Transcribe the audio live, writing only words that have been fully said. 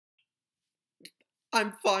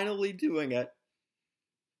I'm finally doing it.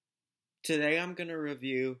 Today I'm gonna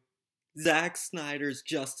review Zack Snyder's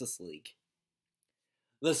Justice League.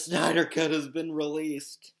 The Snyder Cut has been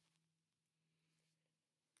released.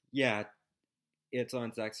 Yeah, it's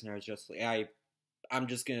on Zack Snyder's Justice League. I'm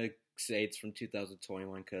just gonna say it's from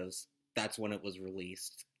 2021 because that's when it was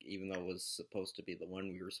released, even though it was supposed to be the one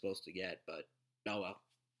we were supposed to get, but oh well.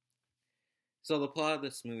 So the plot of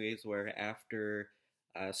this movie is where after,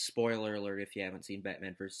 spoiler alert if you haven't seen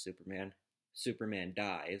Batman vs. Superman, Superman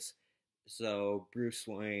dies. So Bruce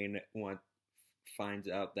Wayne finds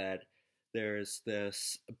out that there's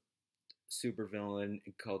this supervillain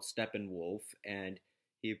called Steppenwolf, and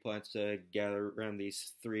he plans to gather around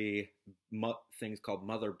these three things called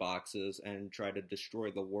mother boxes and try to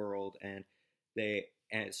destroy the world. And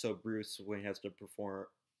so Bruce Wayne has to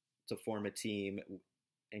form a team,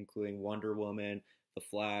 including Wonder Woman, the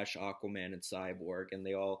Flash, Aquaman, and Cyborg, and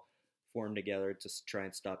they all form together to try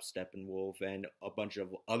and stop Steppenwolf and a bunch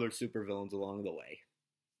of other supervillains along the way.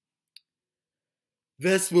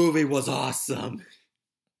 This movie was awesome.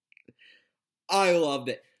 I loved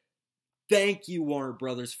it. Thank you, Warner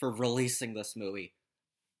Brothers, for releasing this movie.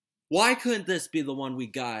 Why couldn't this be the one we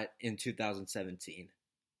got in 2017?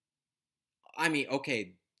 I mean,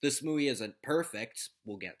 okay, this movie isn't perfect.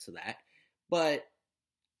 We'll get to that. But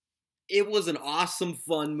it was an awesome,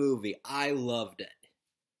 fun movie. I loved it.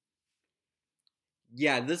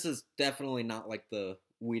 Yeah, this is definitely not like the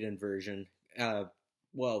Whedon version.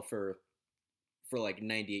 Well, for like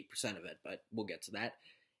 98% of it, but we'll get to that.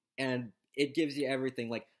 And it gives you everything.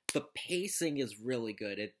 Like, the pacing is really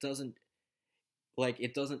good. It doesn't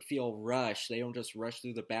feel rushed. They don't just rush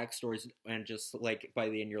through the backstories and just, like, by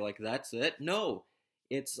the end you're like, that's it? No.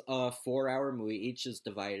 It's a 4-hour movie. Each is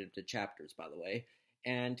divided into chapters, by the way.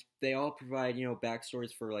 And they all provide,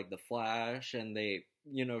 backstories for, like, the Flash, and they,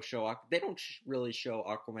 show... They don't really show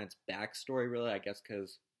Aquaman's backstory, really, I guess,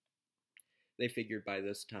 because they figured by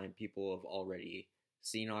this time people have already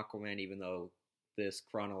seen Aquaman, even though this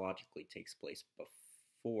chronologically takes place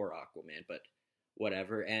before Aquaman, but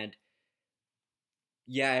whatever. And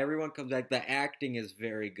yeah, everyone comes back. The acting is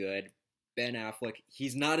very good. Ben Affleck,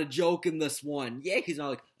 he's not a joke in this one. Yeah, he's not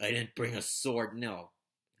like, I didn't bring a sword. No.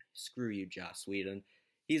 Screw you, Joss Whedon.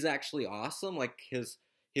 He's actually awesome. Like, his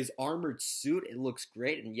armored suit, it looks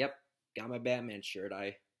great. And yep, got my Batman shirt.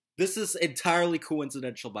 This is entirely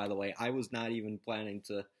coincidental, by the way. I was not even planning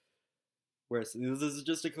to wear this. This is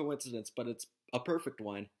just a coincidence, but it's a perfect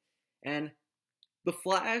one. And the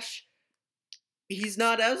Flash, he's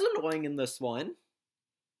not as annoying in this one.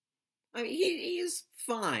 I mean, he's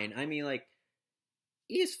fine. I mean, like,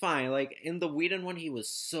 he's fine. Like, in the Whedon one, he was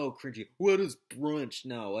so cringy. What is brunch?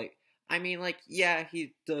 No, like, I mean, like, yeah,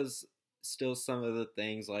 he does still some of the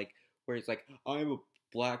things, like, where he's like, I'm a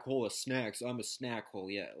black hole of snacks. I'm a snack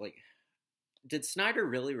hole. Yeah, like, did Snyder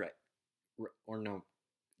really write, or no,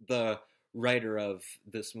 the writer of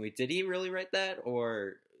this movie, did he really write that,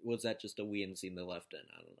 or was that just a Whedon scene they left in?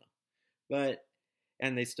 I don't know. But,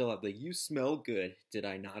 and they still have the "you smell good, did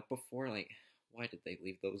I not" before? Like, why did they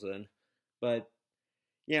leave those in? But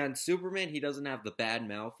yeah, and Superman, he doesn't have the bad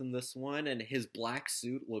mouth in this one, and his black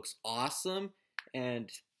suit looks awesome.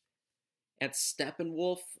 And at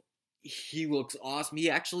Steppenwolf, he looks awesome. He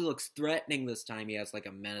actually looks threatening this time. He has like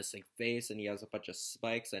a menacing face, and he has a bunch of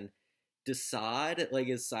spikes. And Desaad, like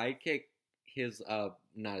his sidekick,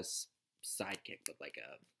 not his sidekick, but like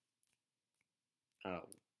a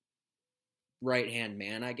right-hand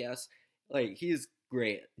man, I guess. Like, he's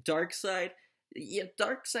great. Darkseid, yeah,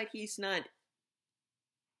 Darkseid, he's not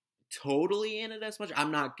totally in it as much.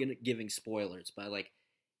 I'm not giving spoilers, but like,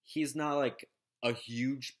 he's not like a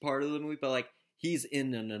huge part of the movie, but like, he's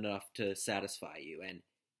in it enough to satisfy you, and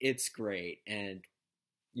it's great. And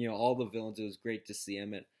all the villains, it was great to see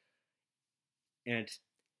him, and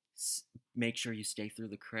make sure you stay through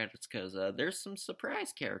the credits because there's some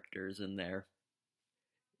surprise characters in there.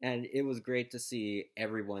 And it was great to see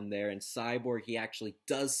everyone there. And Cyborg, he actually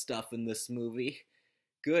does stuff in this movie.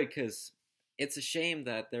 Good, because it's a shame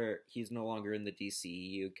that he's no longer in the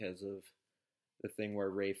DCEU because of the thing where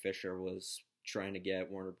Ray Fisher was trying to get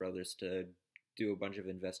Warner Brothers to do a bunch of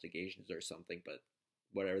investigations or something. But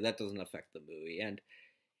whatever, that doesn't affect the movie. And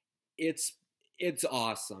it's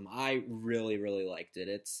awesome. I really, really liked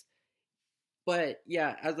it. But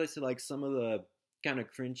yeah, as I said, like, some of the kind of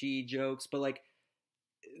cringy jokes, but like,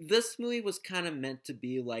 this movie was kind of meant to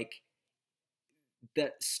be like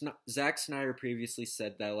that. Zack Snyder previously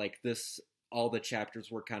said that like all the chapters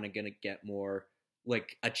were kind of gonna get more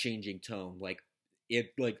like a changing tone. Like,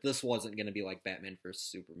 this wasn't gonna be like Batman vs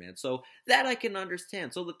Superman. So that I can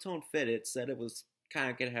understand. So the tone fit. It said it was kind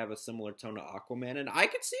of could have a similar tone to Aquaman, and I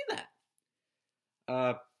could see that.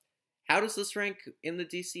 Uh, how does this rank in the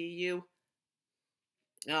DCEU?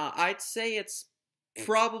 I'd say it's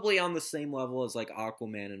probably on the same level as like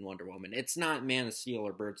Aquaman and Wonder Woman. It's not Man of Steel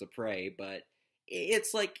or Birds of Prey, but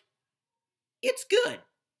it's like it's good.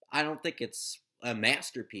 I don't think it's a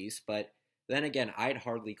masterpiece, but then again, I'd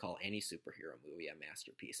hardly call any superhero movie a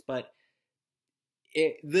masterpiece. But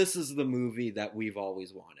this is the movie that we've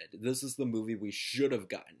always wanted. This is the movie we should have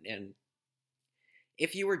gotten. And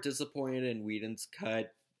if you were disappointed in Whedon's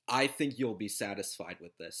cut, I think you'll be satisfied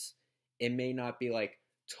with this. It may not be like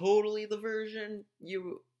totally the version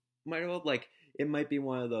you might have, like, it might be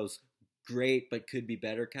one of those great but could be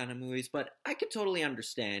better kind of movies, but I could totally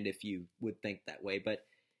understand if you would think that way.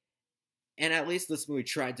 And at least this movie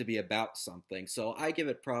tried to be about something, so I give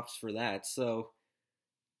it props for that. So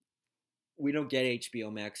we don't get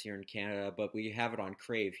HBO Max here in Canada, but we have it on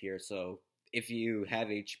Crave here, so if you have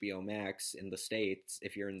HBO Max in the States,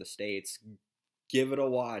 if you're in the States, give it a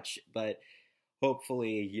watch, but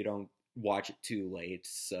hopefully you don't watch it too late,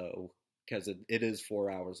 so because it is 4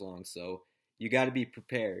 hours long, so you got to be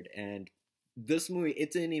prepared. And this movie,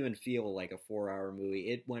 it didn't even feel like a 4 hour movie.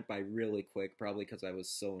 It went by really quick, probably because I was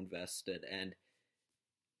so invested, and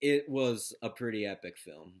it was a pretty epic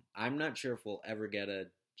film. I'm not sure if we'll ever get a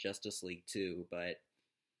Justice League 2, but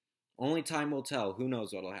only time will tell. Who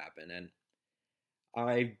knows what'll happen. And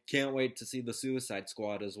I can't wait to see the Suicide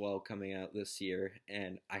Squad as well coming out this year,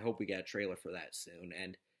 and I hope we get a trailer for that soon.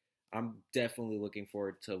 And I'm definitely looking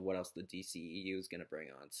forward to what else the DCEU is going to bring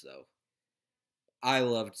on. So I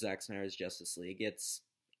loved Zack Snyder's Justice League.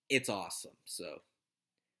 It's awesome. So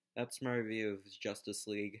that's my review of Justice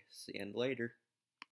League. See you later.